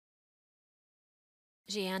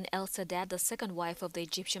Jehan Sadat, the second wife of the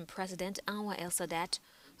Egyptian President Anwar Sadat,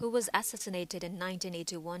 who was assassinated in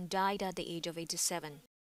 1981, died at the age of 87.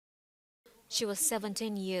 She was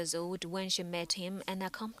 17 years old when she met him and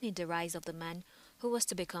accompanied the rise of the man who was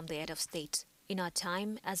to become the head of state. In her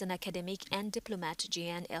time as an academic and diplomat,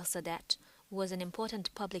 Jehan Sadat was an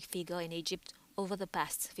important public figure in Egypt over the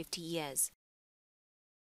past 50 years.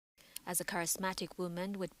 As a charismatic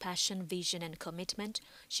woman with passion, vision and commitment,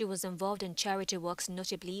 she was involved in charity works,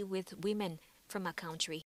 notably with women from her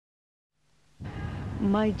country.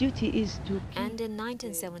 My duty is to And in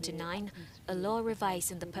 1979, a law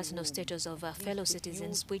revising the personal status of her fellow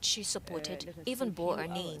citizens, which she supported, even bore her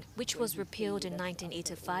name, which was repealed in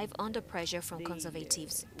 1985 under pressure from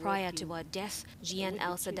conservatives. Prior to her death, Jehan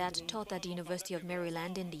Sadat taught at the University of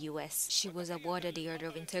Maryland in the US. She was awarded the Order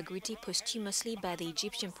of Integrity posthumously by the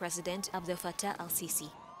Egyptian President Abdel Fattah al-Sisi.